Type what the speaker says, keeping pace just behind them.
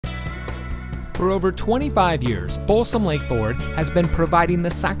For over 25 years, Folsom Lake Ford has been providing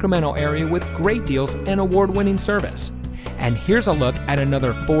the Sacramento area with great deals and award-winning service. And here's a look at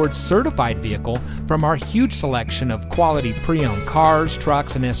another Ford certified vehicle from our huge selection of quality pre-owned cars,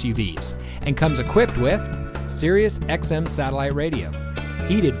 trucks, and SUVs, and comes equipped with Sirius XM satellite radio,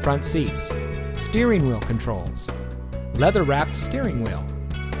 heated front seats, steering wheel controls, leather-wrapped steering wheel,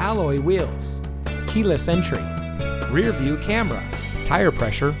 alloy wheels, keyless entry, rear view camera, tire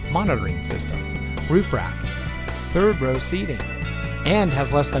pressure monitoring system, roof rack, third row seating, and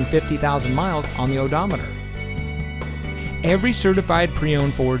has less than 50,000 miles on the odometer. Every certified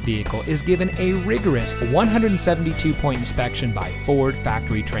pre-owned Ford vehicle is given a rigorous 172-point inspection by Ford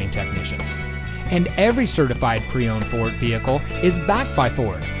factory-trained technicians. And every certified pre-owned Ford vehicle is backed by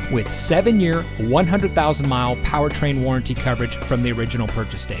Ford with 7-year, 100,000-mile powertrain warranty coverage from the original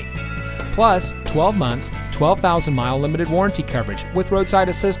purchase date. Plus 12 months, 12,000-mile limited warranty coverage with roadside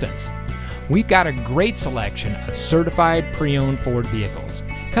assistance. We've got a great selection of certified pre-owned Ford vehicles.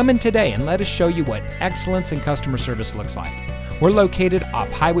 Come in today and let us show you what excellence in customer service looks like. We're located off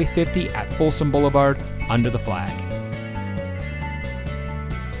Highway 50 at Folsom Boulevard under the flag.